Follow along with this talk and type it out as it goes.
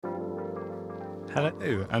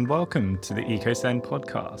Hello, and welcome to the EcoSend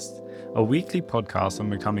podcast, a weekly podcast on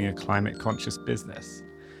becoming a climate conscious business.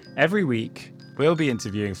 Every week, we'll be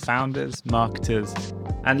interviewing founders, marketers,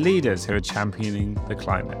 and leaders who are championing the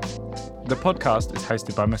climate. The podcast is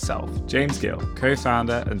hosted by myself, James Gill,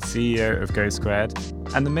 co-founder and CEO of Go Squared,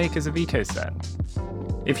 and the makers of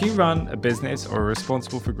EcoSend. If you run a business or are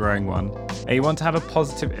responsible for growing one, and you want to have a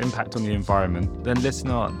positive impact on the environment, then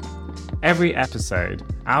listen on. Every episode,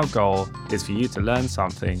 our goal is for you to learn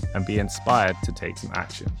something and be inspired to take some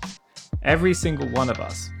action. Every single one of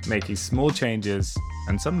us making small changes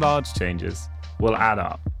and some large changes will add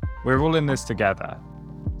up. We're all in this together.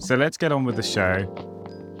 So let's get on with the show.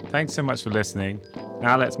 Thanks so much for listening.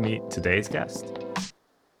 Now let's meet today's guest.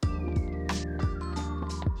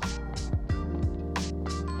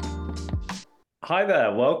 Hi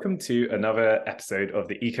there, welcome to another episode of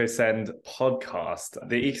the EcoSend podcast.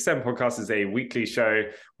 The EcoSend podcast is a weekly show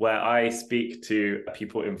where I speak to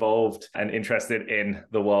people involved and interested in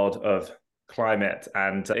the world of climate.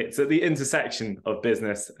 And it's at the intersection of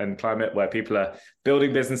business and climate where people are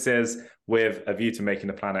building businesses with a view to making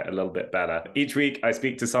the planet a little bit better. Each week I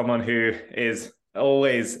speak to someone who is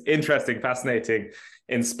always interesting, fascinating,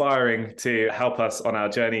 inspiring to help us on our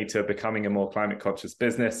journey to becoming a more climate conscious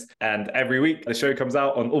business. And every week the show comes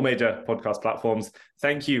out on all major podcast platforms.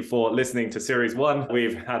 Thank you for listening to series 1.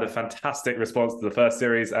 We've had a fantastic response to the first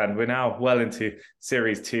series and we're now well into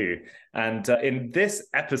series 2. And in this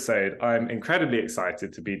episode, I'm incredibly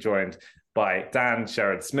excited to be joined by Dan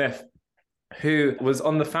Sherrard-Smith, who was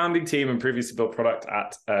on the founding team and previously built product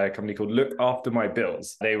at a company called Look After My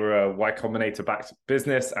Bills. They were a Y Combinator-backed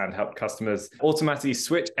business and helped customers automatically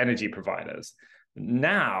switch energy providers.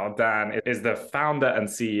 Now, Dan is the founder and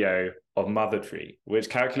CEO of Mothertree, which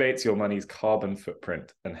calculates your money's carbon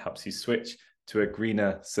footprint and helps you switch to a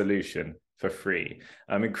greener solution for free.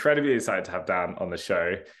 I'm incredibly excited to have Dan on the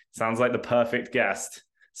show. Sounds like the perfect guest.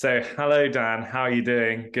 So hello, Dan. How are you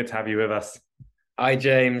doing? Good to have you with us. Hi,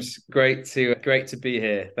 James. Great to be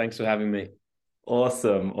here. Thanks for having me.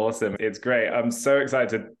 Awesome. It's great. I'm so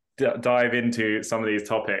excited to dive into some of these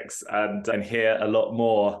topics and hear a lot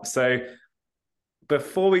more. So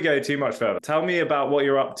before we go too much further, tell me about what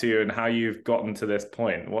you're up to and how you've gotten to this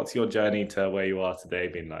point. What's your journey to where you are today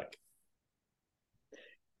been like?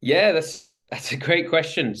 Yeah, that's a great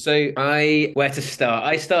question. So where to start?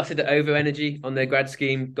 I started at Ovo Energy on their grad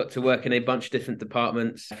scheme, got to work in a bunch of different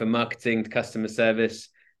departments from marketing to customer service,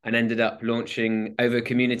 and ended up launching Ovo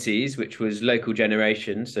Communities, which was local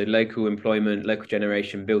generation. So local employment, local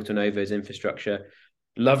generation built on Ovo's infrastructure.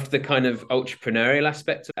 Loved the kind of entrepreneurial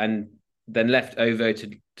aspect and then left Ovo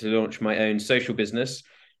to launch my own social business,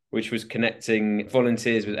 which was connecting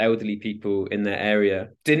volunteers with elderly people in their area.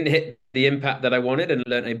 Didn't hit the impact that I wanted and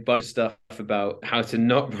learned a bunch of stuff about how to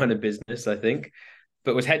not run a business, I think,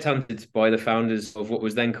 but was headhunted by the founders of what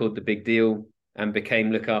was then called The Big Deal and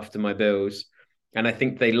became Look After My Bills. And I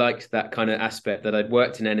think they liked that kind of aspect that I'd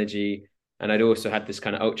worked in energy and I'd also had this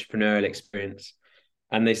kind of entrepreneurial experience.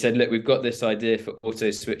 And they said, look, we've got this idea for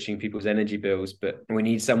auto switching people's energy bills, but we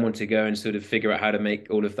need someone to go and sort of figure out how to make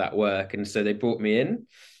all of that work. And so they brought me in.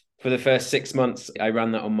 For the first 6 months, I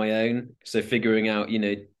ran that on my own. So figuring out,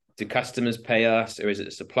 do customers pay us or is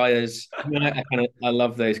it suppliers? I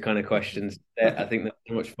love those kind of questions. I think that's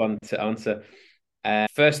so much fun to answer.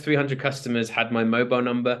 First 300 customers had my mobile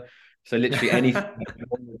number. So literally any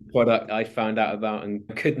product I found out about and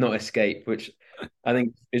could not escape, which I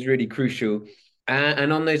think is really crucial.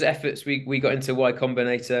 And on those efforts, we got into Y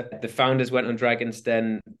Combinator. The founders went on Dragon's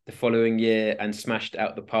Den the following year and smashed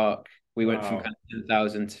out the park. We went from kind of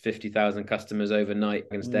 10,000 to 50,000 customers overnight.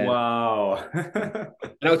 Wow.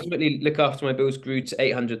 And ultimately, Look After My Bills grew to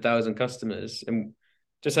 800,000 customers and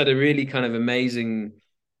just had a really kind of amazing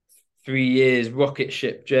 3 years rocket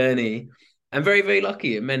ship journey. And very, very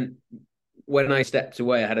lucky. It meant when I stepped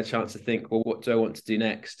away, I had a chance to think, well, what do I want to do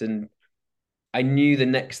next? And I knew the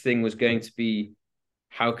next thing was going to be,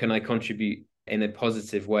 how can I contribute in a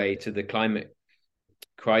positive way to the climate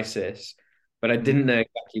crisis? But I didn't know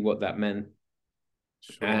exactly what that meant.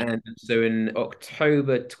 Sure. And so in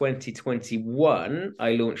October 2021,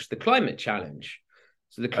 I launched the Climate Challenge.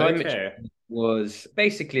 So the Climate Challenge was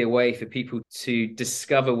basically a way for people to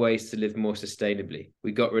discover ways to live more sustainably.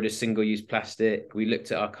 We got rid of single-use plastic. We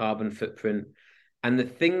looked at our carbon footprint. And the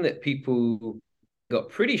thing that people got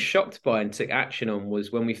pretty shocked by and took action on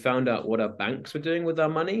was when we found out what our banks were doing with our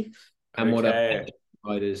money and what our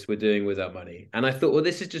providers were doing with our money. And I thought, well,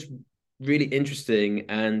 this is just really interesting.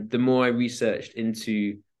 And the more I researched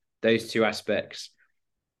into those two aspects,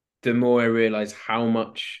 the more I realized how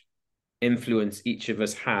much influence each of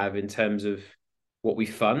us have in terms of what we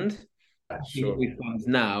fund What Sure. we fund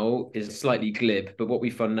now is slightly glib, but what we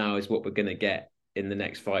fund now is what we're going to get in the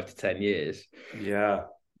next 5 to 10 years. Yeah.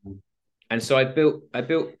 And so I built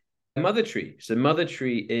Mother Tree. So Mother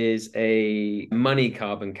Tree is a money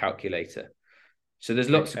carbon calculator. So there's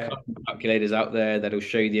lots of Okay. carbon calculators out there that'll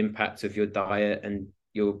show you the impact of your diet and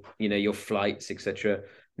your flights, etc.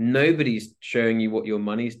 Nobody's showing you what your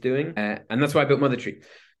money's doing, and that's why I built Mother Tree.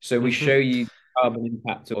 So we show you carbon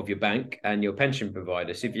impact of your bank and your pension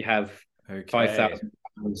provider. So if you have Okay.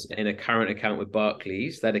 £5,000 in a current account with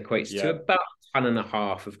Barclays, that equates to Yeah. about a ton and a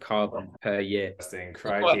half of carbon per year. Interesting.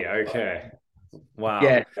 Crikey. Okay. Wow.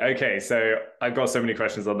 Yeah, Okay, so I've got so many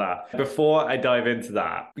questions on that. Before I dive into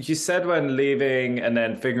that, you said when leaving and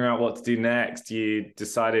then figuring out what to do next, you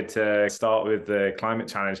decided to start with the climate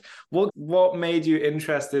challenge. What made you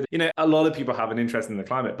interested? A lot of people have an interest in the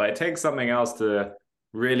climate, but it takes something else to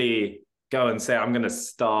really go and say, I'm going to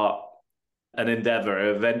start an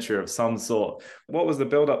endeavor, a venture of some sort. What was the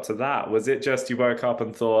build up to that? Was it just you woke up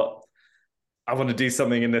and thought, I want to do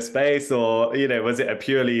something in this space, or was it a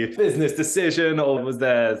purely business decision, or was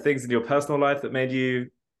there things in your personal life that made you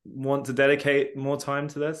want to dedicate more time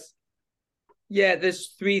to this? yeah.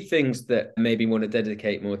 There's three things that made me want to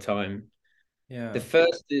dedicate more time. The Yeah.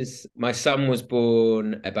 first is my son was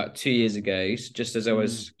born about 2 years ago, so just as I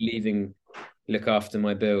was leaving, look after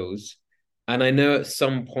my bills. And I know at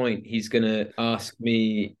some point he's going to ask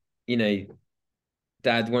me,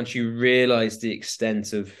 Dad, once you realize the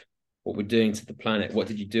extent of what we're doing to the planet, what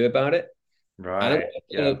did you do about it? And I Right.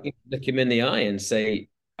 Yeah. want to look him in the eye and say,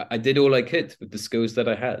 I did all I could with the skills that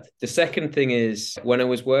I had. The second thing is when I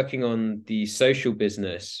was working on the social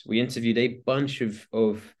business, we interviewed a bunch of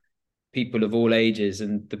people of all ages.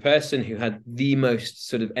 And the person who had the most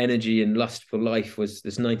sort of energy and lust for life was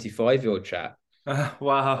this 95-year-old chap.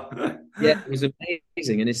 Wow. Yeah, it was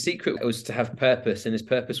amazing. And his secret was to have purpose, and his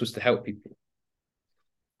purpose was to help people.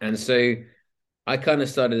 And so I kind of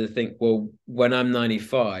started to think, well, when I'm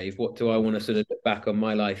 95, what do I want to sort of look back on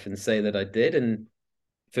my life and say that I did? And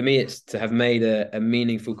for me, it's to have made a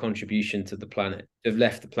meaningful contribution to the planet, to have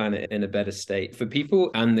left the planet in a better state for people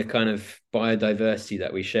and the kind of biodiversity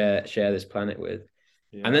that we share this planet with.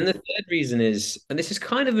 Yeah. And then the third reason is, and this is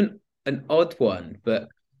kind of an odd one, but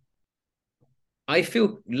I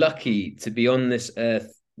feel lucky to be on this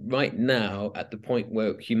earth right now at the point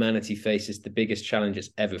where humanity faces the biggest challenge it's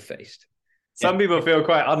ever faced. Some people feel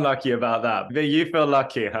quite unlucky about that, but you feel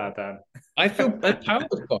lucky, huh, Dan? I feel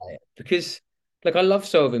empowered by it because, like, I love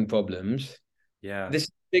solving problems. Yeah. This is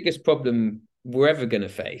the biggest problem we're ever going to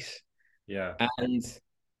face. Yeah. And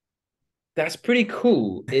that's pretty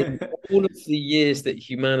cool. In all of the years that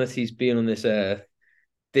humanity's been on this earth,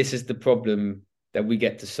 this is the problem that we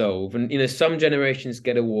get to solve. And, some generations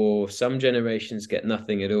get a war, some generations get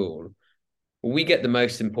nothing at all. Well, we get the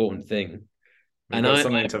most important thing. We've got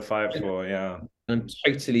something to fight for, yeah. I'm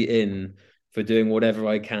totally in for doing whatever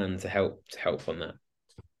I can to help on that.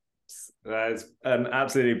 That is an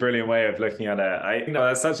absolutely brilliant way of looking at it.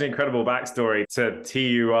 That's such an incredible backstory to tee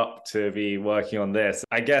you up to be working on this.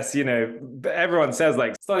 I guess, everyone says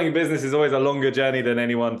like starting a business is always a longer journey than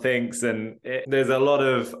anyone thinks. And there's a lot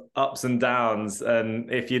of ups and downs.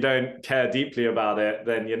 And if you don't care deeply about it,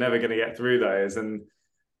 then you're never going to get through those. And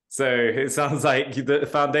so it sounds like the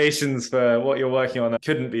foundations for what you're working on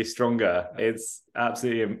couldn't be stronger. It's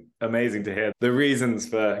absolutely amazing to hear the reasons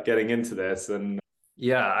for getting into this. And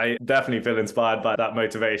yeah, I definitely feel inspired by that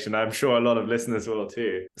motivation. I'm sure a lot of listeners will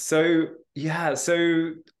too. So I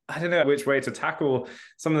don't know which way to tackle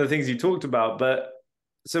some of the things you talked about, but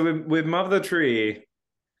so with Mother Tree,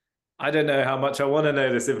 I don't know how much I want to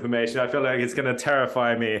know this information. I feel like it's going to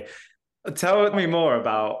terrify me. Tell me more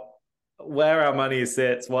about where our money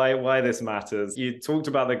sits, why this matters. You talked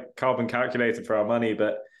about the carbon calculator for our money,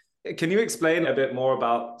 but can you explain a bit more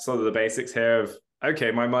about sort of the basics here of,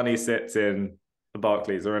 okay, my money sits in a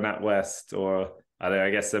Barclays or a NatWest, or I don't know,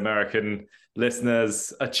 I guess American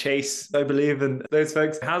listeners, a Chase, I believe, and those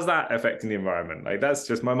folks. How's that affecting the environment? Like, that's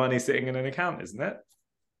just my money sitting in an account, isn't it?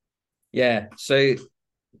 Yeah. So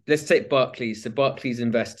let's take Barclays. So Barclays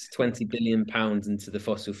invests £20 billion into the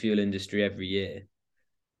fossil fuel industry every year.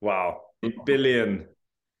 Wow. $20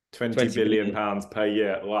 billion pounds per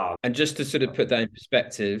year. Wow. And just to sort of put that in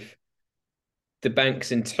perspective, the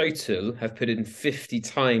banks in total have put in 50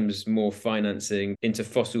 times more financing into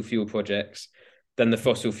fossil fuel projects than the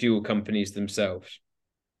fossil fuel companies themselves.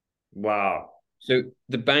 Wow. So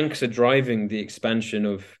the banks are driving the expansion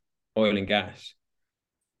of oil and gas.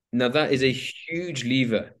 Now, that is a huge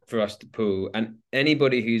lever for us to pull. And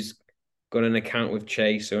anybody who's got an account with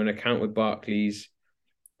Chase or an account with Barclays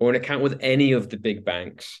or an account with any of the big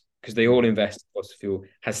banks because they all invest in fossil fuel,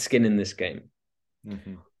 has skin in this game.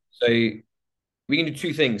 Mm-hmm. So we can do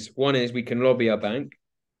two things. One is we can lobby our bank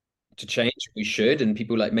to change. We should, and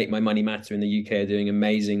people like Make My Money Matter in the UK are doing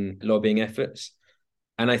amazing lobbying efforts.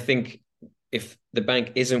 And I think if the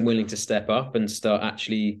bank isn't willing to step up and start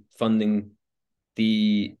actually funding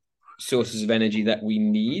the sources of energy that we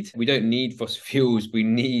need, we don't need fossil fuels. We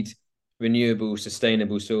need renewable,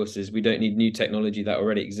 sustainable sources. We don't need new technology that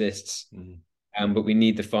already exists, but we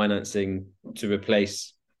need the financing to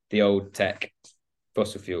replace the old tech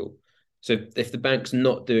fossil fuel. So if the bank's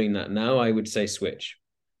not doing that now, I would say switch.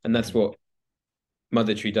 And that's what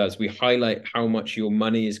Mother Tree does. We highlight how much your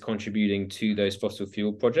money is contributing to those fossil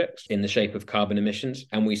fuel projects in the shape of carbon emissions.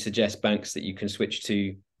 And we suggest banks that you can switch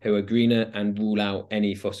to who are greener and rule out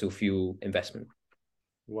any fossil fuel investment.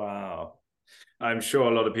 Wow. I'm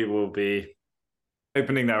sure a lot of people will be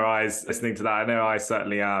opening their eyes listening to that. I know I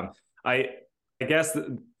certainly am. I guess,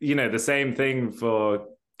 the same thing for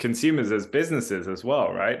consumers as businesses as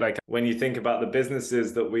well, right? Like when you think about the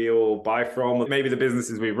businesses that we all buy from, maybe the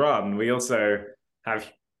businesses we run, we also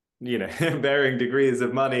have, varying degrees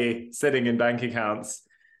of money sitting in bank accounts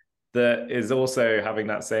that is also having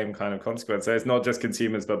that same kind of consequence. So it's not just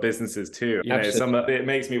consumers, but businesses too. It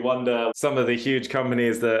makes me wonder, some of the huge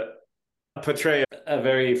companies that portray a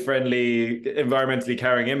very friendly, environmentally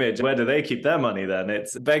caring image, where do they keep their money then? It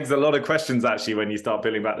begs a lot of questions actually when you start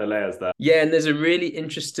peeling back the layers there. Yeah, and there's a really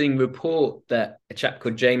interesting report that a chap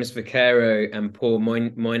called James Vaccaro and Paul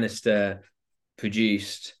Moinister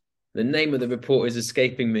produced. The name of the report is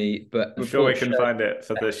escaping me, but I'm sure we can find it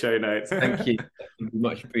for the show notes. Thank you.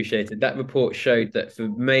 Much appreciated. That report showed that for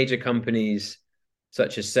major companies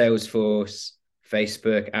such as Salesforce,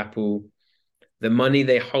 Facebook, Apple, the money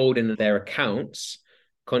they hold in their accounts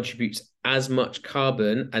contributes as much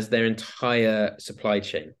carbon as their entire supply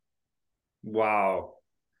chain. Wow.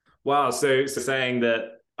 So saying that,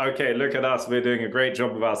 okay, look at us, we're doing a great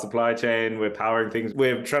job of our supply chain, we're powering things,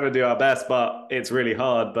 we're trying to do our best, but it's really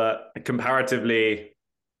hard. But comparatively,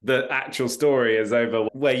 the actual story is over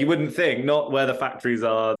where you wouldn't think, not where the factories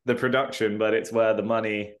are, the production, but it's where the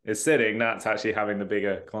money is sitting. That's actually having the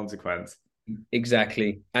bigger consequence.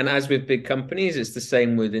 Exactly. And as with big companies, it's the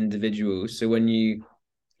same with individuals. So when you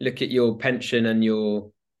look at your pension and your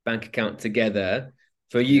bank account together,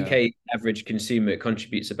 for a UK average consumer, it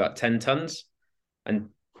contributes about 10 tons. And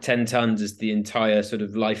 10 tons is the entire sort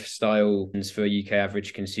of lifestyle for a UK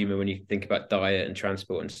average consumer when you think about diet and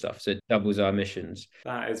transport and stuff. So it doubles our emissions.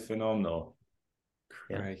 That is phenomenal.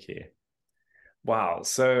 Crikey. Yeah. Wow.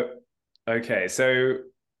 So, okay. So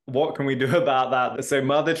what can we do about that? So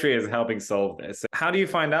Mother Tree is helping solve this. How do you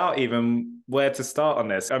find out even where to start on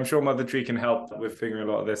this? I'm sure Mother Tree can help with figuring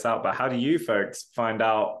a lot of this out, but how do you folks find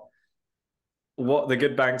out what the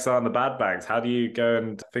good banks are and the bad banks? How do you go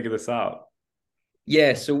and figure this out?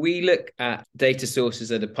 Yeah, so we look at data sources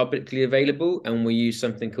that are publicly available, and we use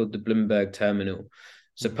something called the Bloomberg terminal.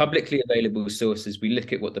 So publicly available sources, we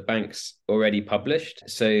look at what the banks already published.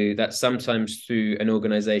 So that's sometimes through an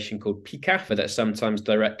organization called PCAF, but that's sometimes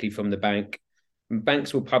directly from the bank.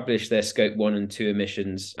 Banks will publish their scope 1 and 2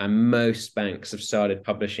 emissions, and most banks have started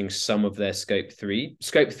publishing some of their scope 3.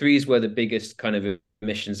 Scope 3 is where the biggest kind of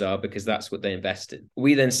emissions are because that's what they invest in.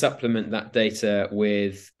 We then supplement that data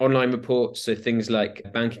with online reports, so things like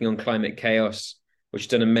Banking on Climate Chaos, which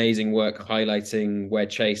done amazing work highlighting where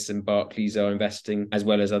Chase and Barclays are investing, as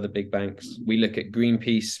well as other big banks. We look at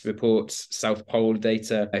Greenpeace reports, South Pole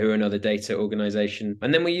Data, who are another data organization.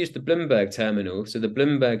 And then we use the Bloomberg terminal. So the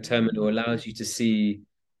Bloomberg terminal allows you to see,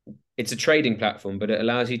 it's a trading platform, but it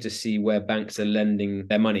allows you to see where banks are lending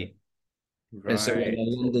their money. Right. And so when they're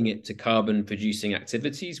lending it to carbon producing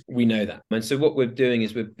activities, we know that. And so what we're doing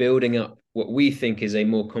is we're building up what we think is a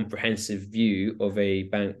more comprehensive view of a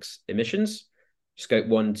bank's emissions, scope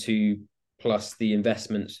 1, 2, plus the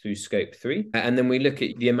investments through scope 3. And then we look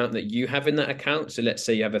at the amount that you have in that account. So let's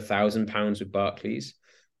say you have £1,000 with Barclays,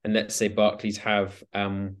 and let's say Barclays have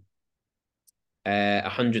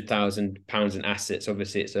 £100,000 in assets.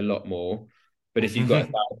 Obviously, it's a lot more. But if you've got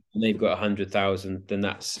 1,000 and they've got 100,000, then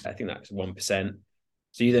I think that's 1%.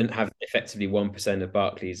 So you then have effectively 1% of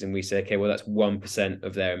Barclays, and we say, okay, well, that's 1%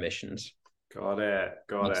 of their emissions. Got it.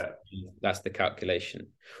 That's the calculation.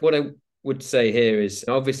 What I would say here is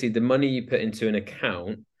obviously the money you put into an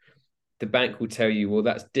account, the bank will tell you, well,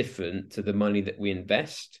 that's different to the money that we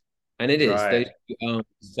invest. And it is. Those two are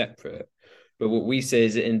separate. But what we say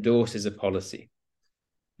is it endorses a policy.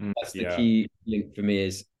 That's the key link for me,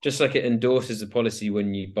 is just like it endorses a policy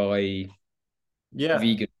when you buy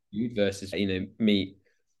vegan food versus, meat.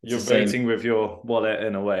 You're voting with your wallet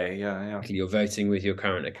in a way. Yeah. You're voting with your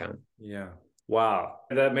current account. Yeah. Wow,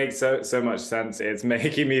 that makes so much sense. It's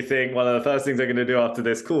making me think one of the first things I'm going to do after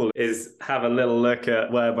this call is have a little look at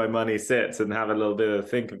where my money sits and have a little bit of a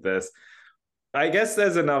think of this. I guess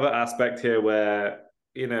there's another aspect here where,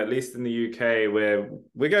 at least in the UK,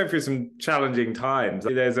 we're going through some challenging times.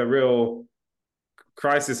 There's a real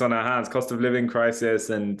crisis on our hands, cost of living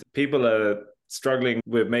crisis, and people are struggling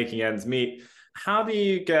with making ends meet. How do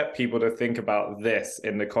you get people to think about this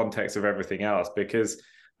in the context of everything else? Because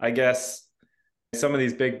I guess some of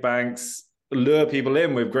these big banks lure people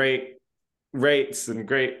in with great rates and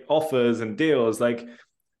great offers and deals. Like,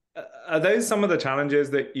 are those some of the challenges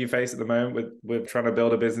that you face at the moment with trying to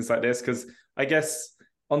build a business like this? Because I guess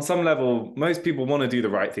on some level, most people want to do the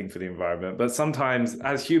right thing for the environment, but sometimes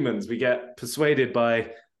as humans, we get persuaded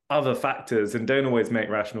by other factors and don't always make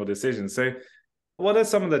rational decisions. So what are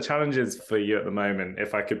some of the challenges for you at the moment,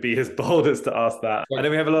 if I could be as bold as to ask that? I know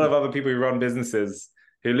we have a lot of other people who run businesses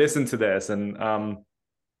who listen to this, and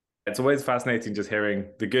it's always fascinating just hearing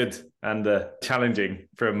the good and the challenging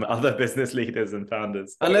from other business leaders and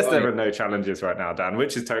founders. Unless there are no challenges right now, Dan,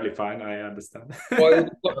 which is totally fine. I understand. Well,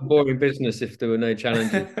 it's not a boring business if there were no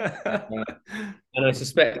challenges. And I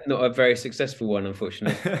suspect not a very successful one,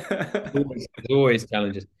 unfortunately. There's always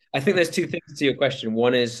challenges. I think there's two things to your question.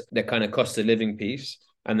 One is the kind of cost of living piece,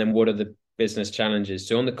 and then what are the business challenges?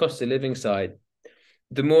 So on the cost of living side,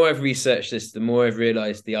 the more I've researched this, the more I've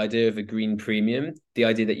realized the idea of a green premium, the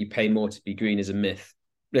idea that you pay more to be green, is a myth.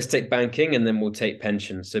 Let's take banking and then we'll take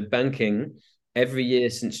pensions. So banking, every year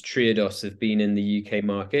since Triodos have been in the UK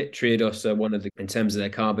market, Triodos are one of in terms of their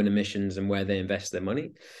carbon emissions and where they invest their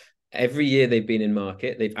money. Every year they've been in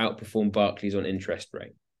market, they've outperformed Barclays on interest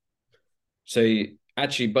rate. So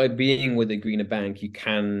actually, by being with a greener bank, you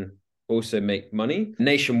can also make money.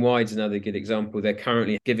 Nationwide is another good example. They're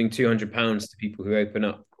currently giving £200 to people who open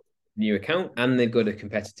up a new account, and they've got a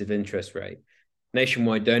competitive interest rate.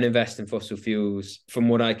 Nationwide don't invest in fossil fuels. From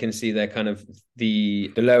what I can see, they're kind of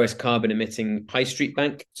the lowest carbon emitting high street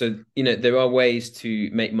bank. So, there are ways to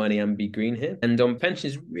make money and be green here. And on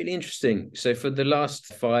pensions, really interesting. So for the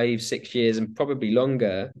last 5-6 years and probably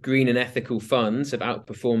longer, green and ethical funds have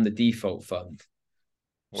outperformed the default fund.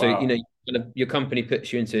 Wow. So, your company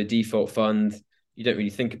puts you into a default fund, you don't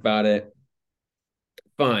really think about it,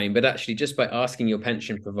 fine. But actually, just by asking your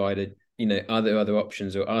pension provider, are there other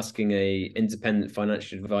options, or asking a independent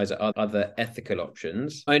financial advisor, are other ethical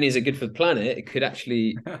options? Not only is it good for the planet, it could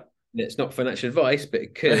actually, it's not financial advice, but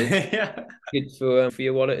it could good for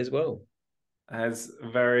your wallet as well. It's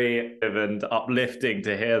very and uplifting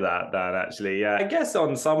to hear that, Dan, actually. Yeah, I guess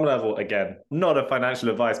on some level, again, not a financial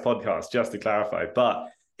advice podcast, just to clarify, but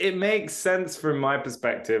it makes sense from my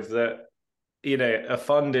perspective that, a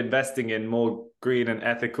fund investing in more green and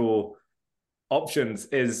ethical options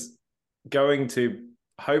is going to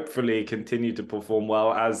hopefully continue to perform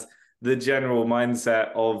well as the general mindset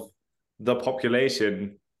of the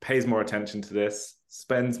population pays more attention to this,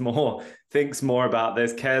 spends more, thinks more about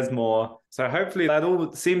this, cares more. So hopefully that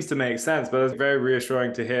all seems to make sense, but it's very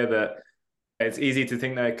reassuring to hear that it's easy to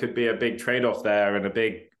think there could be a big trade-off there and a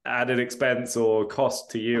big added expense or cost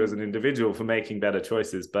to you as an individual for making better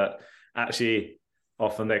choices, but actually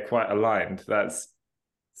often they're quite aligned. That's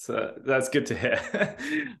good to hear.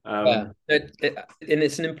 And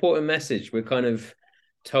it's an important message. We're kind of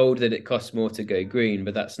told that it costs more to go green,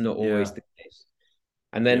 but that's not always the case.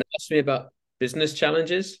 And then ask me about business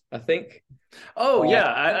challenges, I think. Oh,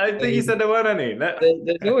 I think you said there weren't any.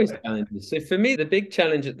 There's always challenges. So for me, the big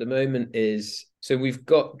challenge at the moment is, so we've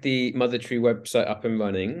got the Mother Tree website up and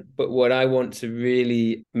running, but what I want to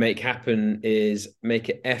really make happen is make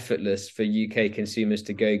it effortless for UK consumers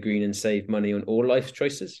to go green and save money on all life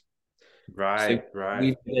choices. Right.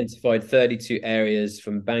 We've identified 32 areas,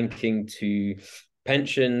 from banking to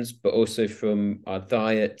pensions, but also from our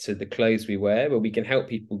diet to the clothes we wear, where we can help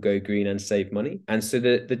people go green and save money. And so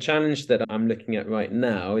the challenge that I'm looking at right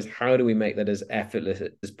now is, how do we make that as effortless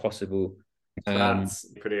as possible? That's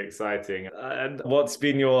pretty exciting. And what's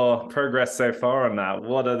been your progress so far on that?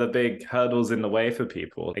 What are the big hurdles in the way for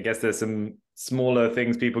people? I guess there's some smaller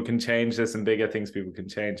things people can change, there's some bigger things people can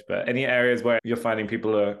change, but any areas where you're finding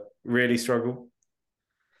people are really struggle?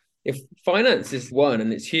 If finance is one,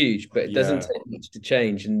 and it's huge, but it doesn't take much to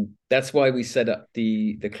change. And that's why we set up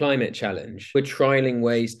the climate challenge. We're trialing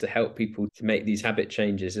ways to help people to make these habit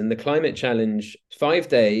changes. And the climate challenge, 5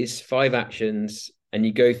 days, 5 actions, and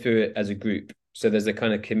you go through it as a group. So there's a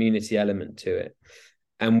kind of community element to it.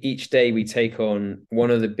 And each day we take on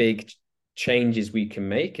one of the big changes we can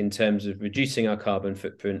make in terms of reducing our carbon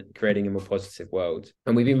footprint, creating a more positive world.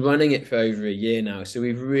 And we've been running it for over a year now. So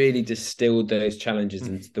we've really distilled those challenges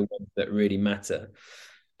into the ones that really matter.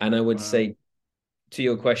 And I would say to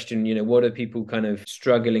your question, what are people kind of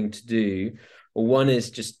struggling to do? Well, one is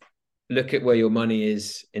just look at where your money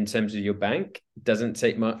is in terms of your bank. It doesn't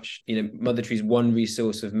take much. Mother Tree is one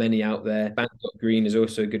resource of many out there. Bank.green is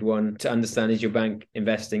also a good one to understand, is your bank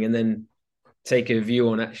investing? And then take a view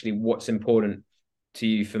on actually what's important to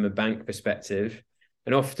you from a bank perspective.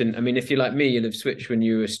 And often, I mean, if you're like me, you'll have switched when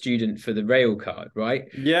you were a student for the rail card, right?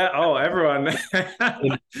 Yeah. Oh, everyone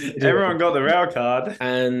got the rail card.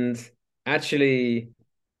 And actually,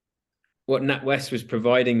 what NatWest was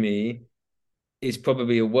providing me is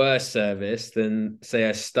probably a worse service than, say,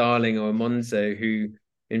 a Starling or a Monzo who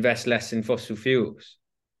invest less in fossil fuels.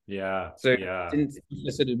 Yeah. So yeah. didn't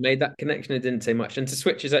sort of made that connection. It didn't say much. And to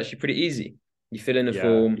switch is actually pretty easy. You fill in a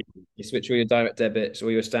form, you switch all your direct debits, all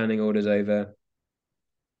your standing orders over.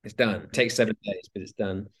 It's done. It takes 7 days, but it's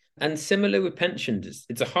done. And similar with pensions,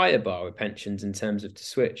 it's a higher bar with pensions in terms of to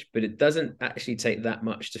switch, but it doesn't actually take that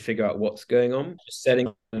much to figure out what's going on. Just setting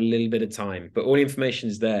a little bit of time, but all the information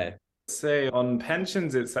is there. Say on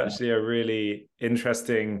pensions, it's actually a really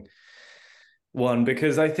interesting one,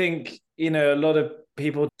 because I think, a lot of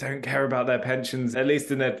people don't care about their pensions, at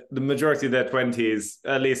least in the majority of their 20s.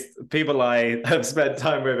 At least people I have spent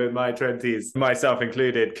time with in my 20s, myself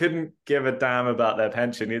included, couldn't give a damn about their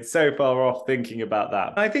pension. It's so far off thinking about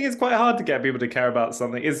that. I think it's quite hard to get people to care about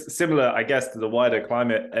something. It's similar, I guess, to the wider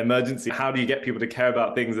climate emergency. How do you get people to care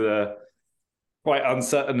about things that are quite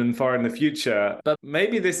uncertain and far in the future? But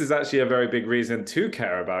maybe this is actually a very big reason to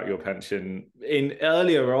care about your pension in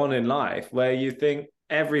earlier on in life, where you think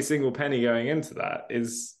every single penny going into that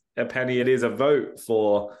is a penny. It is a vote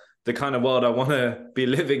for the kind of world I want to be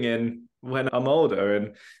living in when I'm older.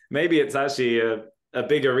 And maybe it's actually a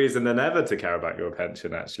bigger reason than ever to care about your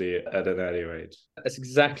pension, actually, at an earlier age. That's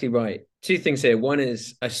exactly right. Two things here. One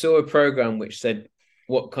is I saw a program which said,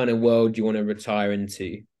 what kind of world do you want to retire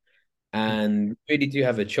into? And we really do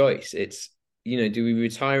have a choice. It's, do we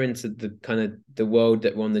retire into the kind of the world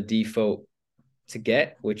that we're on the default to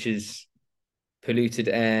get, which is polluted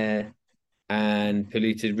air and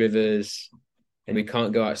polluted rivers, and we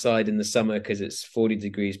can't go outside in the summer because it's 40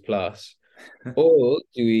 degrees plus? Or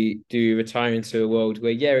do we retire into a world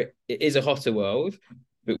where, it is a hotter world,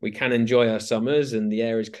 but we can enjoy our summers and the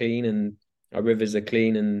air is clean and our rivers are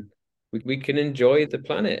clean and we can enjoy the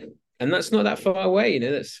planet? And that's not that far away,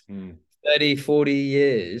 that's 30, 40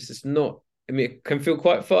 years. It's not, I mean, it can feel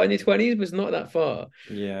quite far in your 20s, but it's not that far.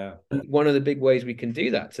 Yeah. And one of the big ways we can do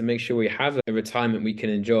that to make sure we have a retirement we can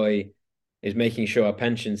enjoy is making sure our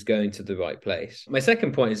pension's going to the right place. My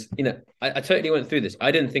second point is, I totally went through this.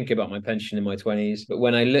 I didn't think about my pension in my 20s, but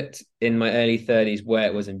when I looked in my early 30s where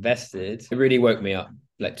it was invested, it really woke me up.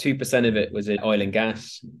 Like 2% of it was in oil and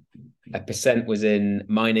gas. 1% was in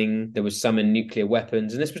mining. There was some in nuclear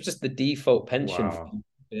weapons. And this was just the default pension. Wow.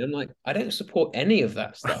 And I'm like, I don't support any of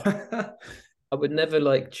that stuff. I would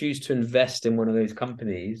never choose to invest in one of those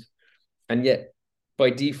companies. And yet by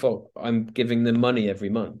default, I'm giving them money every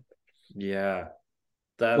month. Yeah.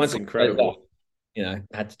 That's incredible. I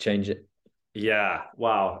had to change it. Yeah.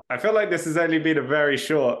 Wow. I feel like this has only been a very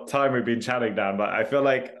short time we've been chatting, Dan, but I feel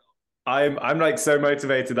like I'm so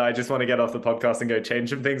motivated that I just want to get off the podcast and go change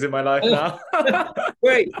some things in my life now.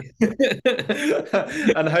 Great.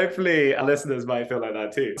 And hopefully our listeners might feel like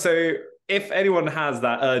that too. So if anyone has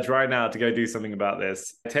that urge right now to go do something about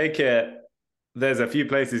this, take it. There's a few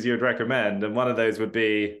places you would recommend, and one of those would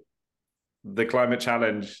be the Climate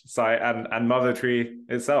Challenge site and Mother Tree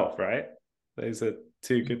itself, right? Those are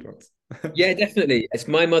two good ones. Yeah, definitely. It's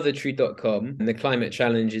mymothertree.com and the Climate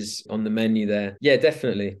Challenge is on the menu there. Yeah,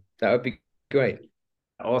 definitely. That would be great.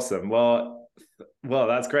 Awesome. Well,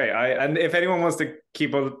 that's great. And if anyone wants to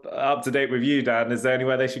keep up to date with you, Dan, is there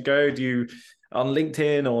anywhere they should go? Do you on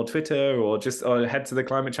LinkedIn or Twitter, or head to the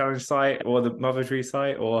Climate Challenge site or the Mother Tree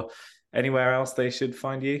site, or anywhere else they should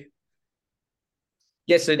find you?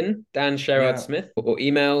 Yes, so Dan Sherrard-Smith, or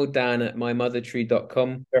email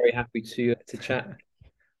dan@mymothertree.com. Very happy to chat.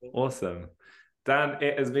 Awesome. Dan,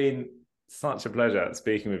 it has been such a pleasure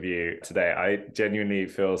speaking with you today. I genuinely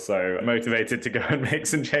feel so motivated to go and make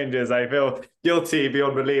some changes. I feel guilty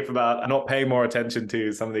beyond belief about not paying more attention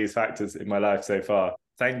to some of these factors in my life so far.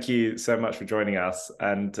 Thank you so much for joining us.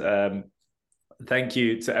 And thank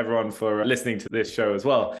you to everyone for listening to this show as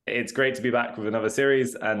well. It's great to be back with another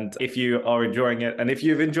series. And if you are enjoying it, and if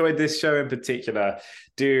you've enjoyed this show in particular,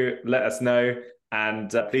 do let us know. And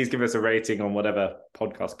please give us a rating on whatever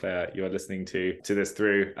podcast player you're listening to this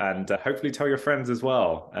through. And hopefully tell your friends as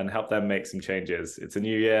well and help them make some changes. It's a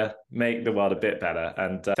new year. Make the world a bit better.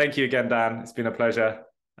 And thank you again, Dan. It's been a pleasure.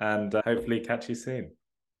 And hopefully catch you soon.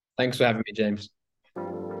 Thanks for having me, James.